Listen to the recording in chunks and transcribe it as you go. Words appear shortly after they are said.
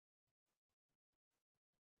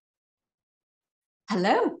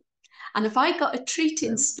Hello, and have I got a treat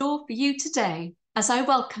in store for you today as I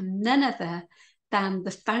welcome none other than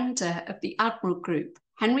the founder of the Admiral Group,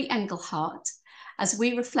 Henry Engelhardt, as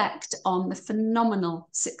we reflect on the phenomenal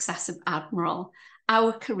success of Admiral,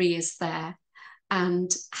 our careers there, and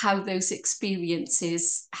how those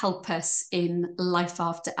experiences help us in life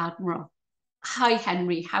after Admiral. Hi,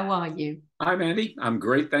 Henry, how are you? Hi, Mandy. I'm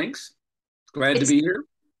great, thanks. Glad to It's be here.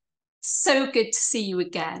 so good to see you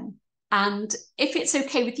again. And if it's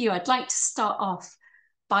okay with you, I'd like to start off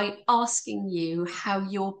by asking you how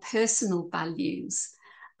your personal values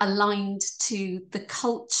aligned to the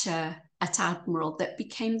culture at Admiral that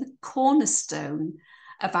became the cornerstone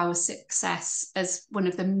of our success as one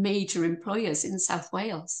of the major employers in South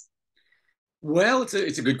Wales. Well, it's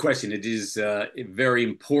a good question. It is very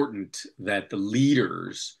important that the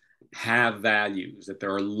leaders have values, that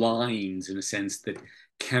there are lines in a sense that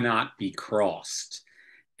cannot be crossed.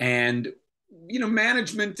 And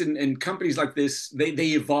management and companies like this, they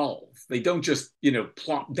evolve. They don't just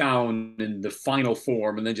plop down in the final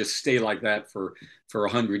form and then just stay like that for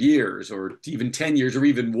 100 years or even 10 years or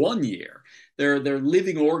even 1 year. They're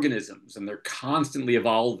living organisms and they're constantly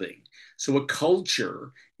evolving. So a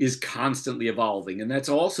culture is constantly evolving, and that's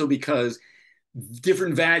also because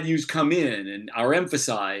different values come in and are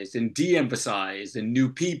emphasized and de-emphasized, and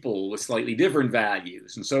new people with slightly different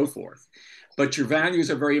values and so forth. But your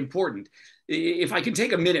values are very important. If I can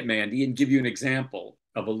take a minute, Mandy, and give you an example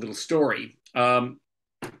of a little story.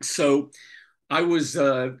 So I was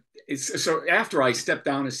so after I stepped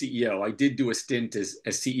down as CEO, I did do a stint as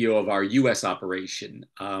CEO of our U.S. operation,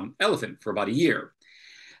 Elephant, for about a year.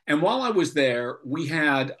 And while I was there, we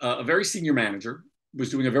had a very senior manager who was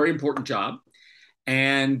doing a very important job.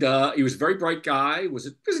 And he was a very bright guy, was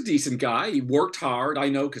a decent guy. He worked hard. I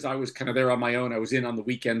know because I was kind of there on my own. I was in on the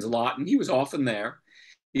weekends a lot, and he was often there.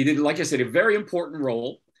 He did, like I said, a very important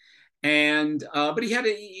role. And but he had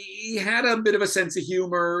a bit of a sense of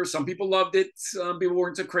humor. Some people loved it. Some people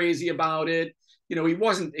weren't so crazy about it. He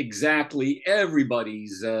wasn't exactly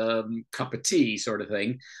everybody's cup of tea sort of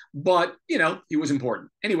thing, but he was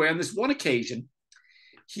important. Anyway, on this one occasion,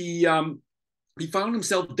 he he found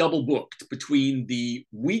himself double booked between the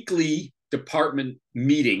weekly department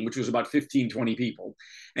meeting, which was about 15, 20 people,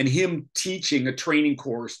 and him teaching a training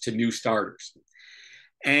course to new starters.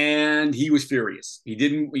 And he was furious. He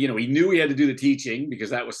didn't, he knew he had to do the teaching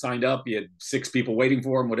because that was signed up. He had 6 people waiting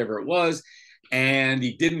for him, whatever it was. And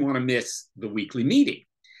he didn't want to miss the weekly meeting.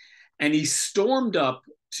 And he stormed up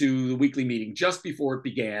to the weekly meeting just before it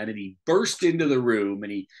began, and he burst into the room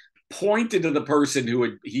and he pointed to the person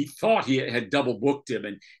he thought he had double booked him,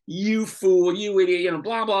 and you fool, you idiot,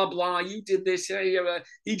 blah blah blah, you did this.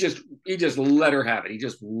 He just let her have it. He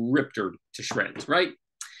just ripped her to shreds, right?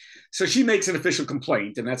 So she makes an official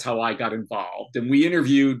complaint, and that's how I got involved. And we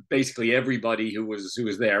interviewed basically everybody who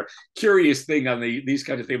was there. Curious thing on these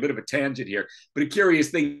kind of things, a bit of a tangent here, but a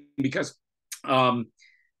curious thing because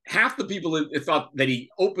half the people thought that he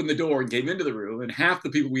opened the door and came into the room, and half the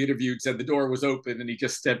people we interviewed said the door was open and he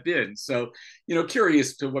just stepped in. So,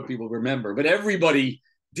 curious to what people remember. But everybody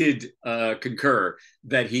did concur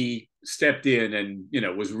that he stepped in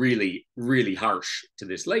and, was really, really harsh to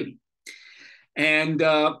this lady. And,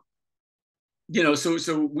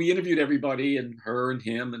 so we interviewed everybody, and her and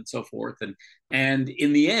him and so forth. And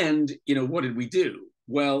in the end, what did we do?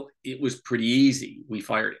 Well, it was pretty easy. We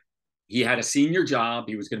fired him. He had a senior job.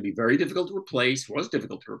 He was going to be very difficult to replace, was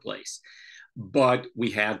difficult to replace, but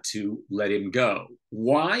we had to let him go.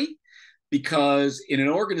 Why? Because in an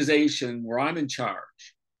organization where I'm in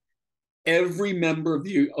charge, every member of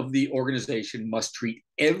the organization must treat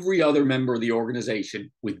every other member of the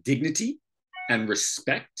organization with dignity and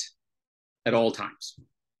respect at all times.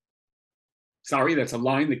 Sorry, that's a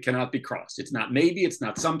line that cannot be crossed. It's not maybe, it's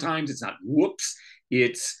not sometimes, it's not whoops,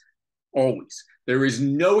 it's always. There is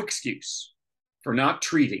no excuse for not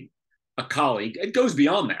treating a colleague. It goes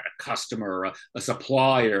beyond that, a customer, a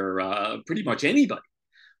supplier, pretty much anybody,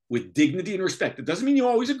 with dignity and respect. It doesn't mean you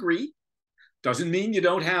always agree. Doesn't mean you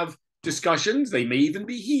don't have discussions. They may even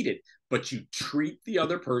be heated, but you treat the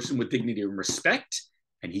other person with dignity and respect,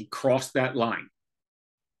 and he crossed that line.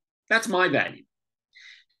 That's my value.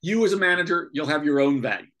 You as a manager, you'll have your own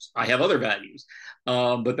values. I have other values,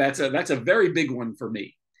 but that's a very big one for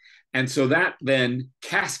me. And so that then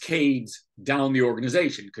cascades down the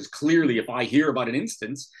organization, because clearly if I hear about an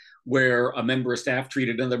instance where a member of staff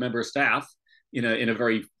treated another member of staff in a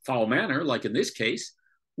very foul manner, like in this case,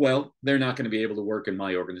 well, they're not going to be able to work in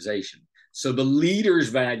my organization. So the leader's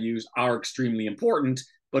values are extremely important,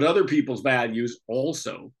 but other people's values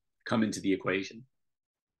also come into the equation.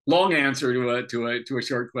 Long answer to a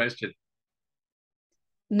short question.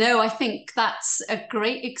 No, I think that's a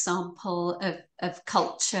great example of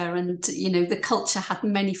culture. And, you know, the culture had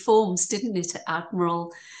many forms, didn't it, at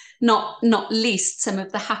Admiral? Not least some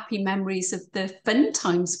of the happy memories of the fun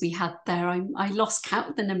times we had there. I lost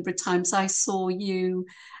count of the number of times I saw you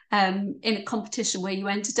in a competition where you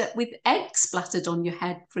ended up with eggs splattered on your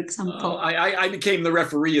head, for example. I became the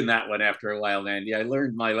referee in that one after a while, Andy. I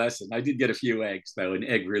learned my lesson. I did get a few eggs though in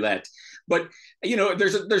egg roulette, but you know,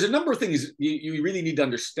 there's a number of things you really need to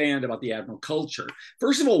understand about the Admiral culture.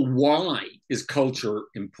 First of all, why is culture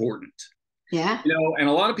important? Yeah. You know, and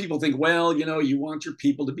a lot of people think, well, you know, you want your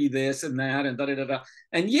people to be this and that and da da da da,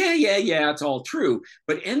 and yeah, it's all true.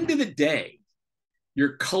 But end of the day,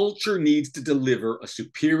 your culture needs to deliver a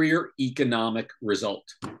superior economic result.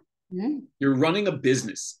 Mm. You're running a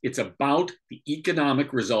business. It's about the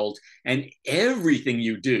economic result, and everything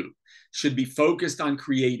you do should be focused on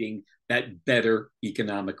creating that better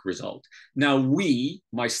economic result. Now, we,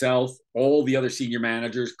 myself, all the other senior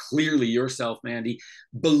managers, clearly yourself, Mandy,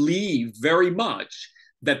 believe very much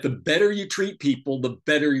that the better you treat people, the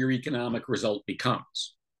better your economic result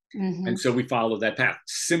becomes. Mm-hmm. And so we follow that path.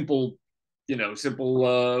 Simple,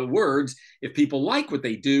 words. If people like what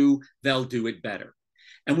they do, they'll do it better.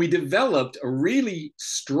 And we developed a really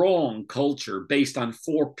strong culture based on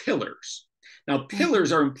 4 pillars. Now,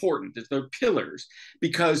 pillars are important. They're pillars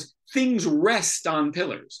because things rest on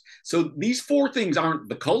pillars. So these 4 things aren't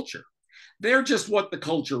the culture. They're just what the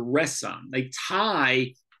culture rests on. They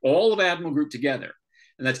tie all of Admiral Group together.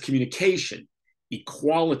 And that's communication,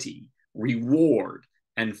 equality, reward,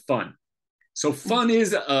 and fun. So fun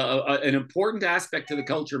is an important aspect to the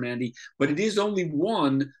culture, Mandy, but it is only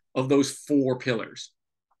one of those 4 pillars.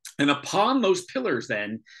 And upon those pillars,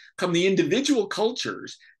 then, come the individual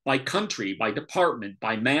cultures by country, by department,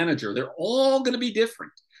 by manager. They're all going to be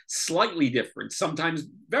different, slightly different, sometimes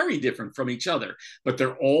very different from each other, but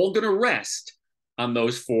they're all going to rest on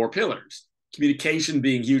those 4 pillars. Communication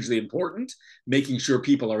being hugely important, making sure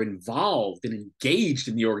people are involved and engaged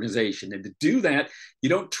in the organization. And to do that, you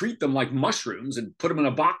don't treat them like mushrooms and put them in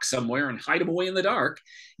a box somewhere and hide them away in the dark.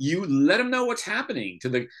 You let them know what's happening to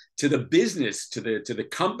the business, to the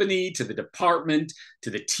company, to the department, to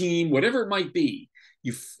the team, whatever it might be.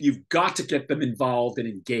 You've got to get them involved and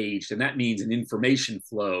engaged, and that means an information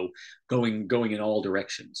flow going in all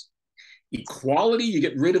directions. Equality, you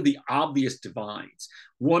get rid of the obvious divides.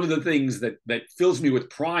 One of the things that fills me with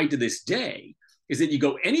pride to this day is that you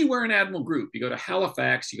go anywhere in Admiral Group, you go to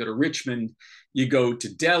Halifax, you go to Richmond, you go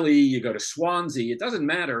to Delhi, you go to Swansea, it doesn't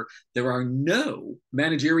matter. There are no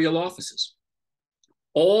managerial offices.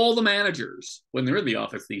 All the managers, when they're in the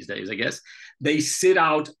office these days, I guess, they sit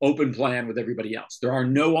out open plan with everybody else. There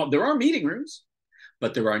are meeting rooms,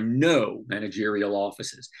 but there are no managerial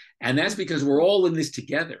offices. And that's because we're all in this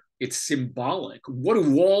together. It's symbolic. What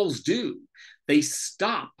do walls do? They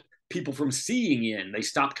stop people from seeing in. They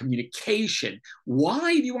stop communication.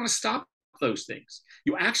 Why do you want to stop those things?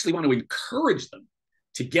 You actually want to encourage them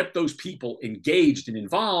to get those people engaged and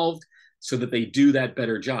involved so that they do that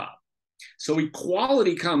better job. So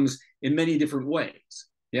equality comes in many different ways.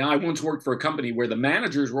 Yeah, I once worked for a company where the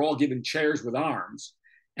managers were all given chairs with arms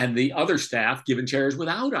and the other staff given chairs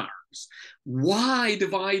without arms. Why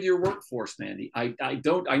divide your workforce, Mandy? I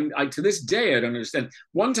to this day, I don't understand.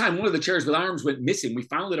 One time, one of the chairs with arms went missing. We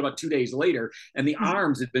found it about 2 days later, and the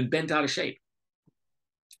arms had been bent out of shape.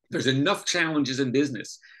 There's enough challenges in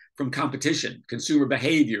business from competition, consumer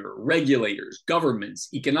behavior, regulators, governments,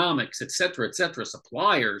 economics, et cetera,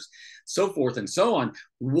 suppliers, so forth and so on.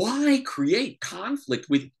 Why create conflict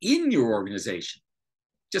within your organization?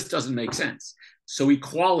 Just doesn't make sense. So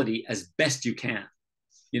equality as best you can.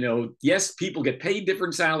 You know, yes, people get paid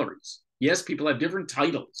different salaries. Yes, people have different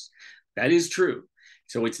titles. That is true.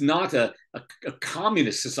 So it's not a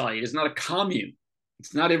communist society. It's not a commune.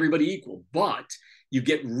 It's not everybody equal, but you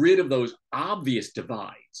get rid of those obvious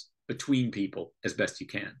divides between people as best you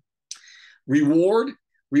can.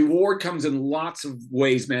 Reward comes in lots of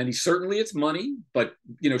ways, Mandy. Certainly it's money, but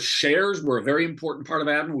you know, shares were a very important part of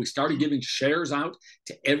Admiral. We started giving shares out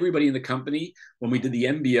to everybody in the company when we did the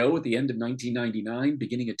MBO at the end of 1999,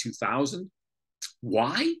 beginning of 2000.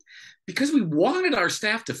 Why? Because we wanted our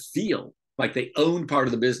staff to feel like they owned part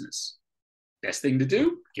of the business. Best thing to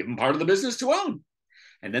do, give them part of the business to own.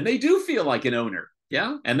 And then they do feel like an owner.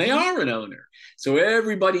 Yeah. And they are an owner. So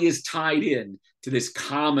everybody is tied in to this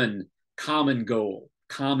common goal,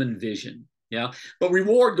 common vision. Yeah. But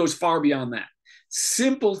reward goes far beyond that.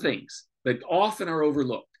 Simple things that often are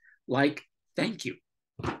overlooked, like thank you.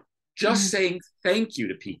 Just saying thank you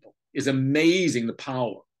to people is amazing, the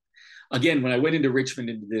power. Again, when I went into Richmond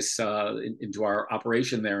into our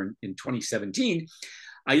operation there in 2017,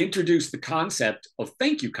 I introduced the concept of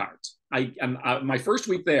thank you cards. My first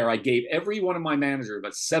week there, I gave every one of my managers,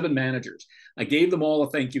 about 7 managers, I gave them all a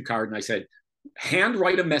thank you card, and I said, hand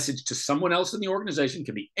write a message to someone else in the organization,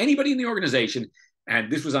 can be anybody in the organization,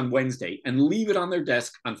 and this was on Wednesday, and leave it on their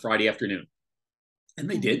desk on Friday afternoon. And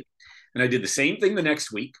they did. And I did the same thing the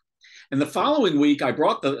next week. And the following week, I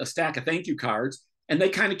brought a stack of thank you cards, and they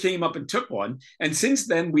kind of came up and took one. And since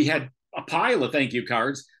then, we had a pile of thank you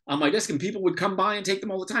cards on my desk, and people would come by and take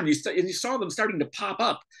them all the time. You saw them starting to pop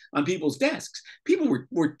up on people's desks. People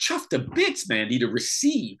were chuffed to bits, Mandy, to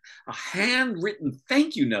receive a handwritten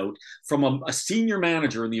thank you note from a senior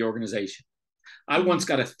manager in the organization. I once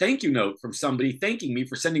got a thank you note from somebody thanking me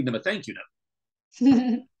for sending them a thank you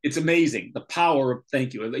note. It's amazing, the power of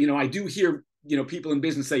thank you. You know, I do hear, you know, people in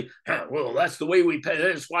business say, well, that's the way we pay.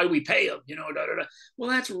 That's why we pay them, you know, da, da, da. Well,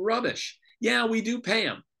 that's rubbish. Yeah, we do pay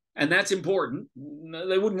them. And that's important.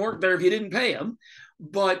 They wouldn't work there if you didn't pay them.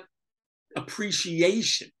 But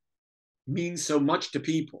appreciation means so much to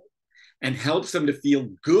people and helps them to feel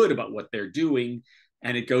good about what they're doing.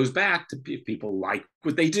 And it goes back to, if people like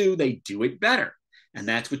what they do it better. And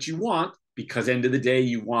that's what you want, because end of the day,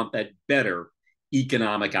 you want that better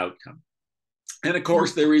economic outcome. And of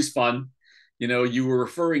course, there is fun. You know, you were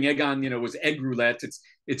referring, Egon, you know, was egg roulette.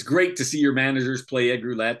 It's great to see your managers play egg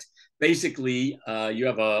roulette. Basically, you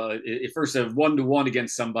have a 1-to-1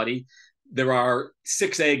 against somebody. There are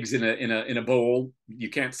 6 eggs in a bowl. You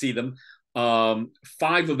can't see them. 5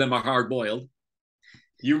 of them are hard boiled.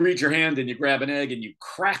 You reach your hand and you grab an egg and you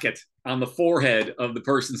crack it on the forehead of the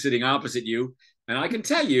person sitting opposite you. And I can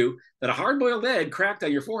tell you that a hard-boiled egg cracked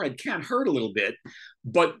on your forehead can hurt a little bit,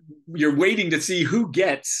 but you're waiting to see who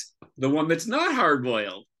gets the one that's not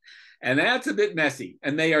hard-boiled. And that's a bit messy.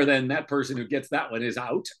 And that person who gets that one is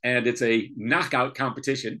out, and it's a knockout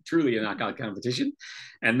competition, truly a knockout competition.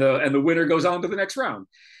 And the winner goes on to the next round.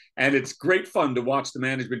 And it's great fun to watch the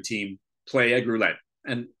management team play egg roulette.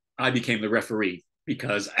 And I became the referee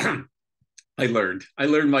because I learned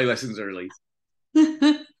my lessons early.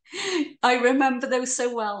 I remember those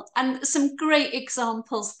so well, and some great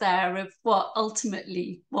examples there of what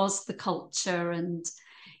ultimately was the culture, and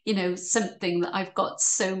you know, something that I've got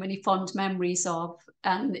so many fond memories of.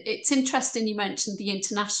 And it's interesting you mentioned the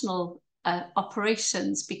international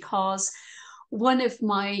operations, because one of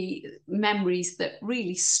my memories that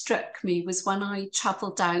really struck me was when I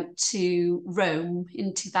travelled out to Rome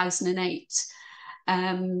in 2008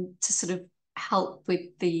 to sort of help with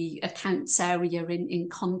the accounts area in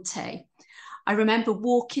Conte. I remember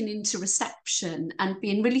walking into reception and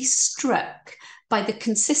being really struck by the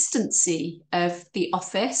consistency of the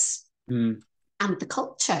office and the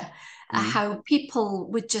culture, how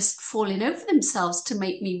people were just falling over themselves to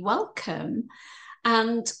make me welcome.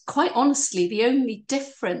 And quite honestly, the only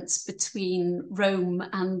difference between Rome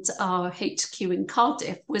and our HQ in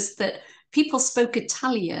Cardiff was that people spoke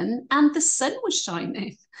Italian and the sun was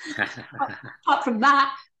shining. Apart from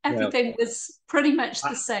that, everything was pretty much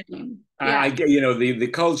the same. I you know, the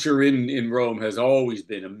culture in Rome has always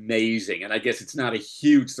been amazing. And I guess it's not a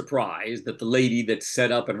huge surprise that the lady that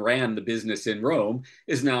set up and ran the business in Rome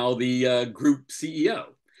is now the group CEO.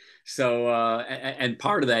 So, and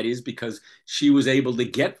part of that is because she was able to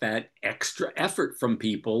get that extra effort from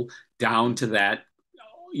people down to that,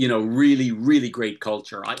 you know, really, really great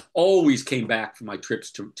culture. I always came back from my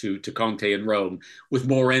trips to Conte and Rome with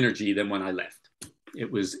more energy than when I left.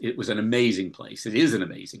 It was an amazing place. It is an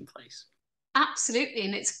amazing place. Absolutely.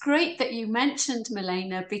 And it's great that you mentioned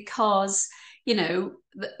Milena, because, you know,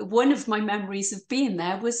 one of my memories of being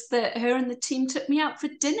there was that her and the team took me out for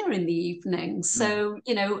dinner in the evening. So,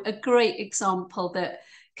 you know, a great example that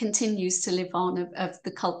continues to live on of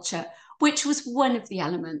the culture, which was one of the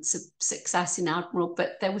elements of success in Admiral.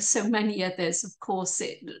 But there were so many others. Of course,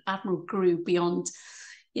 Admiral grew beyond,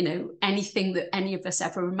 you know, anything that any of us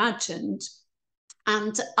ever imagined.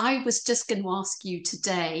 And I was just going to ask you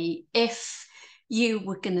today, if you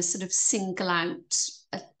were going to sort of single out,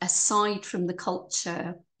 aside from the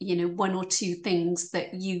culture, you know, 1 or 2 things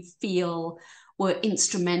that you feel were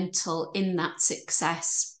instrumental in that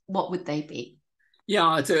success, what would they be?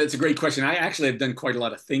 Yeah, it's a great question. I actually have done quite a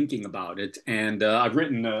lot of thinking about it, and I've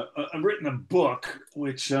written a book,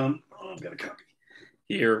 which I've got a copy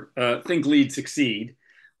here, Think, Lead, Succeed,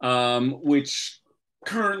 which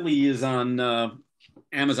currently is on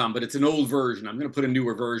Amazon, but it's an old version. I'm going to put a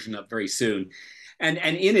newer version up very soon. And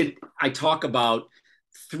in it, I talk about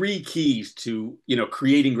 3 keys to, you know,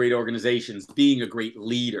 creating great organizations, being a great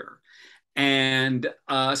leader. And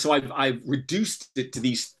so I've reduced it to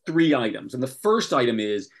these 3 items. And the first item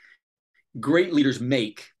is great leaders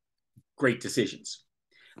make great decisions.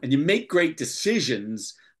 And you make great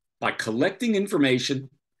decisions by collecting information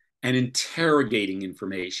and interrogating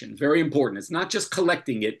information. Very important. It's not just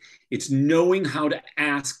collecting it, it's knowing how to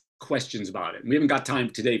ask questions about it. And we haven't got time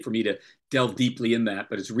today for me to delve deeply in that,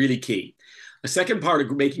 but it's really key. A second part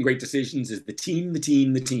of making great decisions is the team, the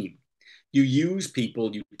team, the team. You use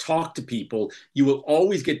people, you talk to people, you will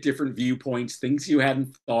always get different viewpoints, things you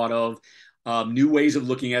hadn't thought of, new ways of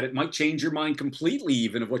looking at it. Might change your mind completely,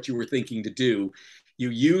 even of what you were thinking to do.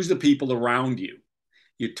 You use the people around you.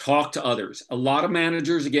 You talk to others. A lot of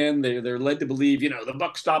managers, again, they're led to believe, the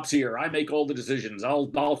buck stops here. I make all the decisions.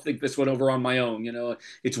 I'll think this one over on my own.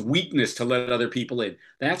 It's weakness to let other people in.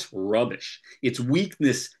 That's rubbish. It's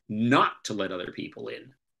weakness not to let other people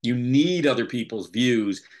in. You need other people's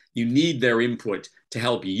views. You need their input to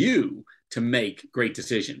help you to make great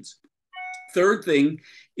decisions. Third thing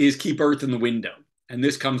is keep Earth in the window. And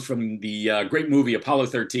this comes from the great movie Apollo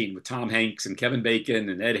 13 with Tom Hanks and Kevin Bacon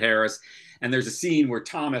and Ed Harris. And there's a scene where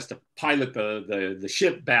Tom has to pilot the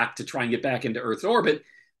ship back to try and get back into Earth's orbit,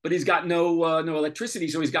 but he's got no electricity,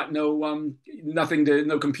 so he's got no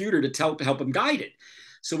computer to help him guide it.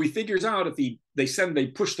 So he figures out if they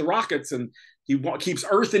push the rockets and he keeps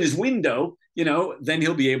Earth in his window, then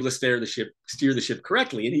he'll be able to steer the ship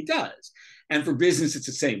correctly, and he does. And for business, it's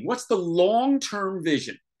the same. What's the long-term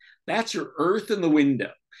vision? That's your Earth in the window,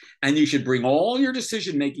 and you should bring all your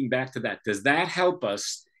decision making back to that. Does that help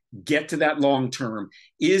us get to that long term?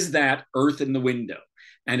 Is that Earth in the window?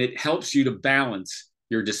 And it helps you to balance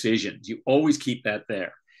your decisions. You always keep that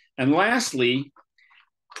there. And lastly,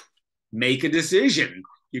 make a decision.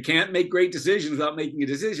 You can't make great decisions without making a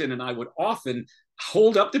decision. And I would often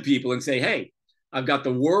hold up to people and say, hey, I've got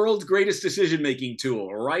the world's greatest decision-making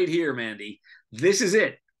tool right here, Mandy. This is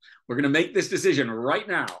it. We're going to make this decision right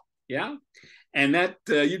now. Yeah. And that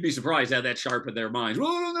you'd be surprised how that sharpened their minds.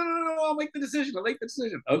 Well, no, I'll make the decision. I'll make the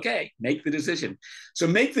decision. Okay, make the decision. So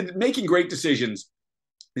making great decisions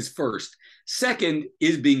is first. Second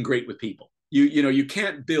is being great with people. You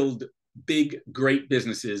can't build big, great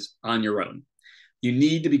businesses on your own. You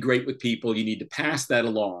need to be great with people. You need to pass that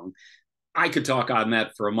along. I could talk on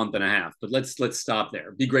that for a month and a half, but let's stop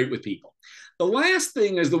there. Be great with people. The last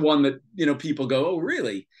thing is the one that people go, oh,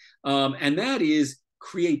 really? And that is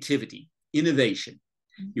creativity, innovation.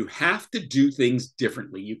 You have to do things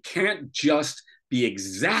differently. You can't just be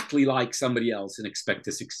exactly like somebody else and expect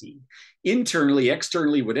to succeed. Internally,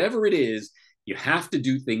 externally, whatever it is, you have to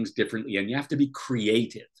do things differently, and you have to be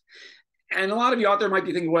creative. And a lot of you out there might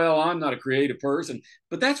be thinking, well, I'm not a creative person,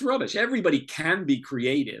 but that's rubbish. Everybody can be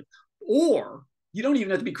creative, or you don't even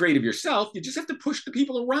have to be creative yourself. You just have to push the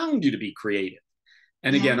people around you to be creative.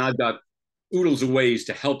 And again, I've got oodles of ways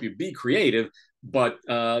to help you be creative, but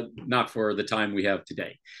not for the time we have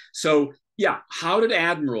today. So yeah, how did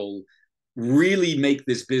Admiral really make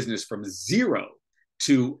this business from zero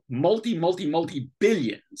to multi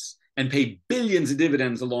billions and pay billions of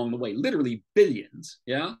dividends along the way, literally billions?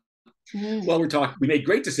 Yeah. Well, we made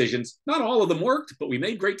great decisions. Not all of them worked, but we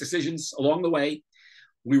made great decisions along the way.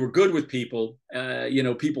 We were good with people.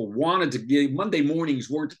 People wanted to get Monday mornings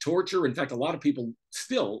weren't torture. In fact, a lot of people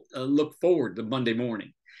still look forward to Monday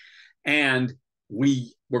morning. And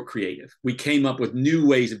we were creative. We came up with new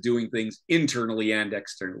ways of doing things internally and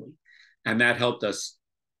externally. And that helped us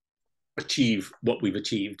achieve what we've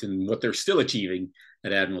achieved and what they're still achieving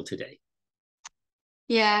at Admiral today.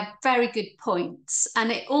 Yeah, very good points.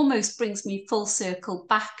 And it almost brings me full circle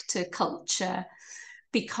back to culture,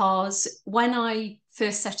 because when I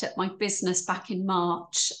first set up my business back in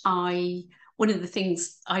March, one of the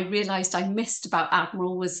things I realized I missed about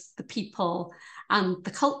Admiral was the people and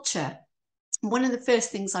the culture. One of the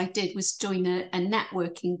first things I did was join a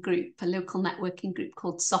networking group, a local networking group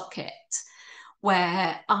called Socket,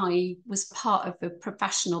 where I was part of a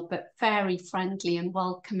professional but very friendly and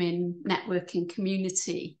welcoming networking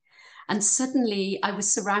community. And suddenly I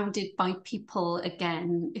was surrounded by people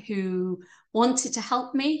again who wanted to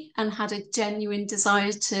help me and had a genuine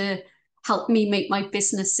desire to help me make my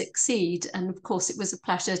business succeed. And of course, it was a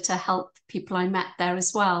pleasure to help people I met there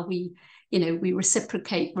as well. We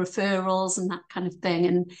reciprocate referrals and that kind of thing.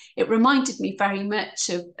 And it reminded me very much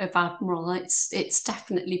of Admiral. It's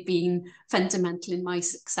definitely been fundamental in my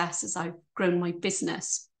success as I've grown my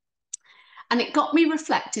business. And it got me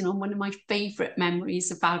reflecting on one of my favorite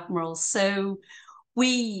memories of Admiral. So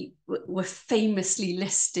we were famously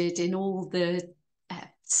listed in all the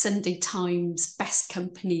Sunday Times best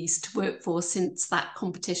companies to work for since that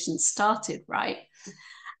competition started, right?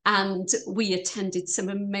 And we attended some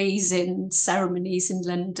amazing ceremonies in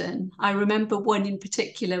London. I remember one in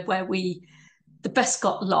particular where we the bus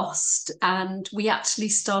got lost, and we actually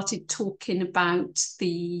started talking about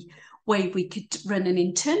the way we could run an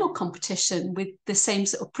internal competition with the same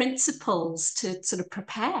sort of principles to sort of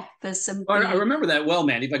prepare for some of I the. remember that well,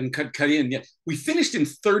 Mandy. If I can cut in, yeah, we finished in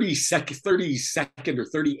 32nd or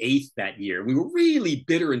 38th that year. We were really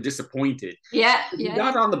bitter and disappointed. Yeah, We yeah,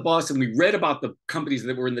 got yeah. on the bus and we read about the companies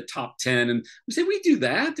that were in the top 10, and we said, we do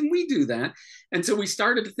that and we do that. And so we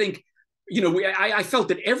started to think, I felt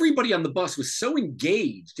that everybody on the bus was so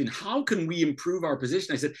engaged in how can we improve our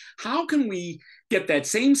position. I said, how can we get that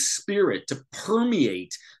same spirit to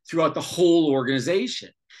permeate throughout the whole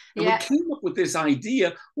organization? And we Yeah. came up with this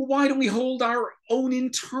idea, well, why don't we hold our own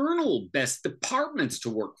internal best departments to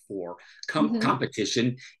work for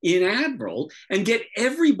competition in Admiral and get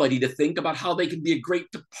everybody to think about how they can be a great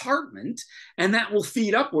department, and that will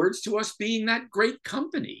feed upwards to us being that great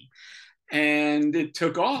company. And it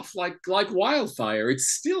took off like wildfire.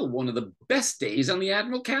 It's still one of the best days on the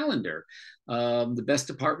Admiral calendar. The best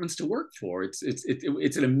departments to work for. It's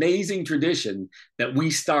an amazing tradition that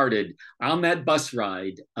we started on that bus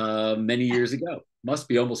ride many years ago. Must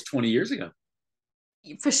be almost 20 years ago.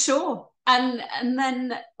 For sure. And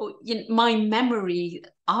then my memory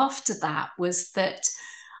after that was that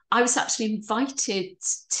I was actually invited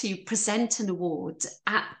to present an award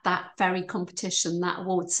at that very competition, that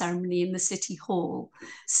award ceremony in the City Hall,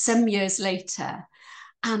 some years later.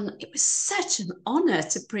 And it was such an honour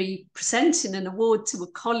to be presenting an award to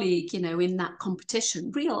a colleague, in that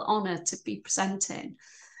competition, real honour to be presenting.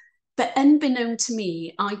 But unbeknown to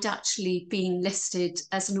me, I'd actually been listed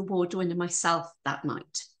as an award winner myself that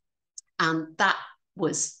night. And that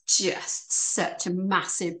was just such a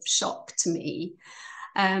massive shock to me.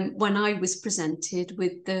 When I was presented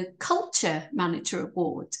with the Culture Manager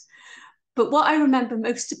Award. But what I remember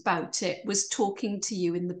most about it was talking to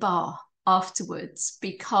you in the bar afterwards,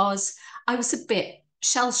 because I was a bit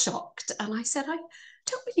shell-shocked. And I said, I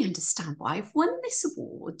don't really understand why I've won this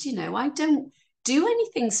award. I don't do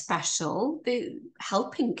anything special.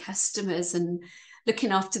 Helping customers and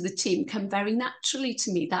looking after the team come very naturally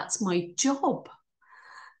to me. That's my job.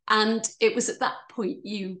 And it was at that point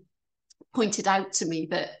you pointed out to me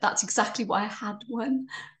that that's exactly why I had one,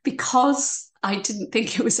 because I didn't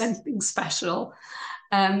think it was anything special.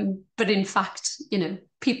 But in fact,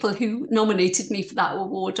 people who nominated me for that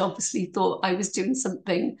award obviously thought I was doing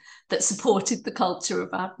something that supported the culture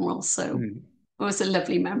of Admiral. So it was a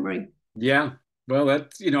lovely memory. Yeah. Well,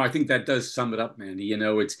 I think that does sum it up, Mandy.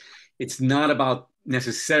 It's not about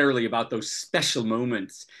necessarily about those special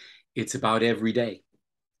moments. It's about every day.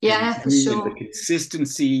 Yeah, for And the sure.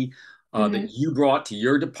 consistency that you brought to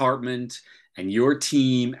your department and your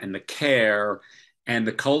team and the care, and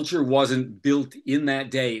the culture wasn't built in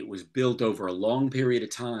that day. It was built over a long period of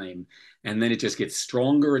time. And then it just gets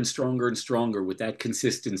stronger and stronger and stronger with that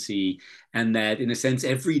consistency. And that, in a sense,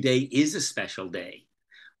 every day is a special day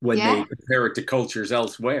when they Yeah. compare it to cultures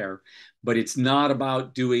elsewhere. But it's not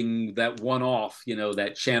about doing that one-off,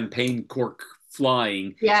 that champagne cork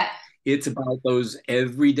flying. Yeah. It's about those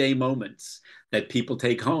everyday moments that people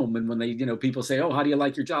take home. And when people say, oh, how do you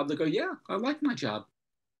like your job? They go, yeah, I like my job.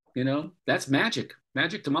 That's magic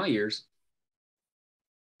to my ears.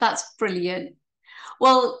 That's brilliant.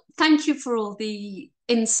 Well, thank you for all the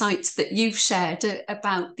insights that you've shared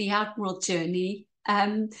about the Admiral journey.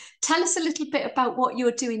 Tell us a little bit about what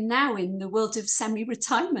you're doing now in the world of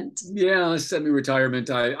semi-retirement. Yeah, semi-retirement.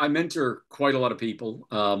 I mentor quite a lot of people,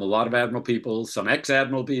 a lot of Admiral people, some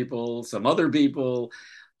ex-Admiral people, some other people.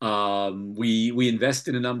 We invest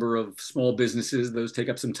in a number of small businesses. Those take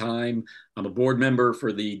up some time. I'm a board member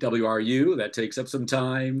for the WRU. That takes up some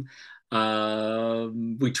time.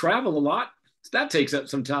 We travel a lot. That takes up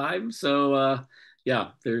some time. So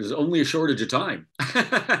yeah, there's only a shortage of time.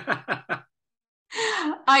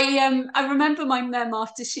 I remember my mum,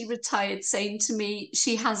 after she retired, saying to me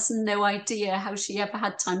she has no idea how she ever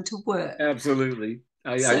had time to work. Absolutely.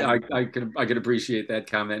 So I can appreciate that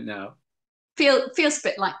comment now. feels a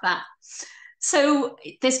bit like that. So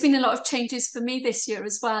there's been a lot of changes for me this year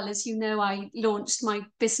as well. As you know, I launched my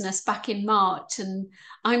business back in March, and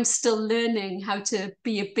I'm still learning how to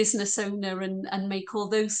be a business owner and make all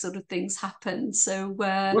those sort of things happen. So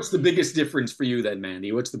what's the biggest difference for you then,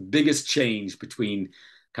 Mandy? What's the biggest change between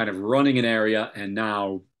kind of running an area and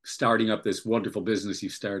now starting up this wonderful business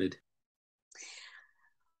you've started?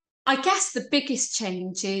 I guess the biggest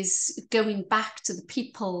change is going back to the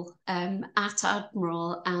people at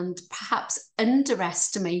Admiral, and perhaps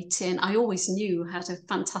underestimating. I always knew I had a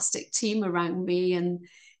fantastic team around me and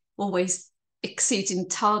always exceeding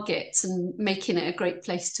targets and making it a great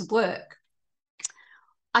place to work.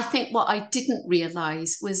 I think what I didn't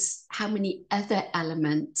realize was how many other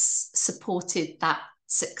elements supported that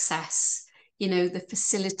success. You know, the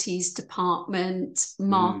facilities department, Mm.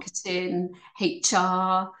 marketing,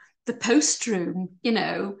 HR, the post room, you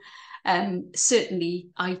know, certainly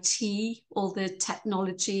IT, all the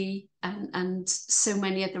technology, and so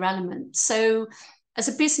many other elements. So, as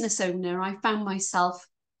a business owner, I found myself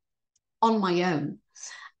on my own.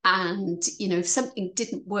 And, you know, if something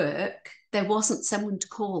didn't work, there wasn't someone to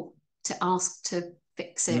call to ask to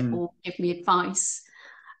fix it Mm. or give me advice.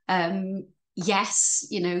 Yes,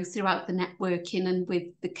 you know, throughout the networking and with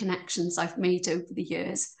the connections I've made over the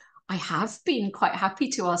years, I have been quite happy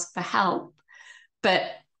to ask for help, but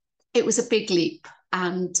it was a big leap,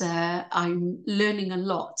 and I'm learning a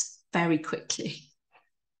lot very quickly.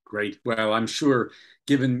 Great. Well, I'm sure,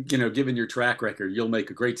 given your track record, you'll make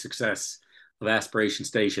a great success of Aspiration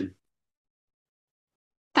Station.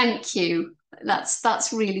 Thank you.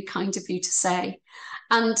 That's really kind of you to say.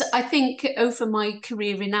 And I think over my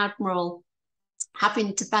career in Admiral,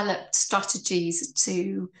 having developed strategies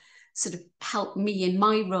to sort of help me in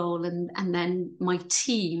my role, and then my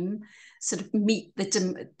team sort of meet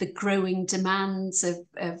the growing demands of,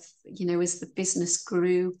 you know, as the business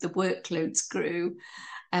grew, the workloads grew,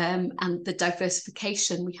 and the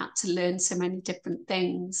diversification, we had to learn so many different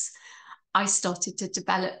things. I started to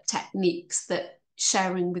develop techniques that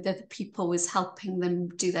sharing with other people was helping them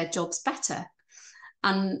do their jobs better.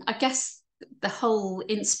 And I guess the whole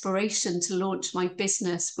inspiration to launch my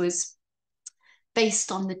business was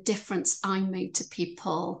based on the difference I made to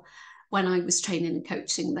people when I was training and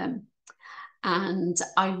coaching them. And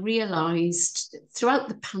I realized throughout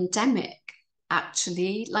the pandemic,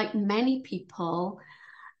 actually, like many people,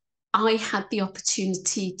 I had the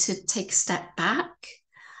opportunity to take a step back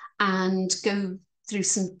and go through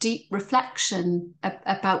some deep reflection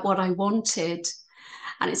about what I wanted.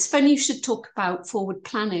 And it's funny you should talk about forward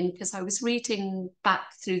planning, because I was reading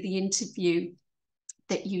back through the interview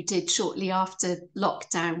that you did shortly after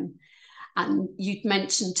lockdown. And you'd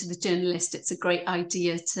mentioned to the journalist it's a great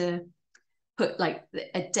idea to put like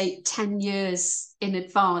a date 10 years in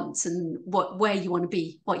advance, and where you want to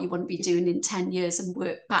be, what you want to be doing in 10 years, and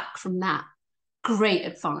work back from that. Great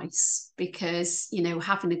advice, because, you know,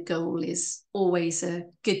 having a goal is always a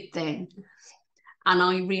good thing. And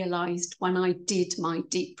I realized when I did my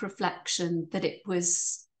deep reflection that it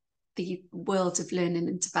was the world of learning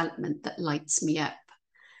and development that lights me up.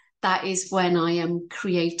 That is when I am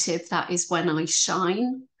creative. That is when I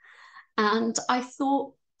shine. And I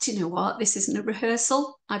thought, do you know what? This isn't a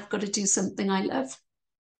rehearsal. I've got to do something I love.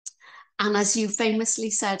 And as you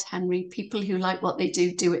famously said, Henry, people who like what they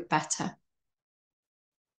do it better.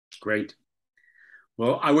 Great.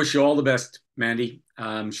 Well, I wish you all the best, Mandy.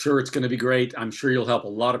 I'm sure it's going to be great. I'm sure you'll help a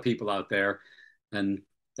lot of people out there. And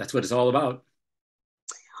that's what it's all about.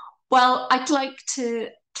 Well, I'd like to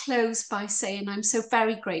close by saying I'm so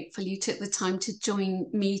very grateful you took the time to join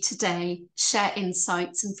me today, share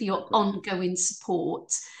insights, and for your ongoing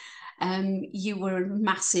support. You were a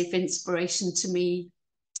massive inspiration to me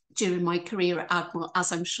during my career at Admiral,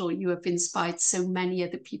 as I'm sure you have inspired so many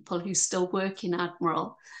other people who still work in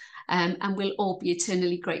Admiral. And we'll all be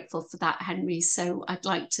eternally grateful for that, Henry. So I'd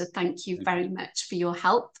like to thank you very much for your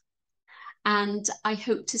help. And I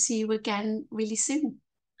hope to see you again really soon.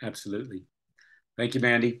 Absolutely. Thank you,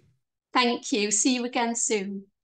 Mandy. Thank you. See you again soon.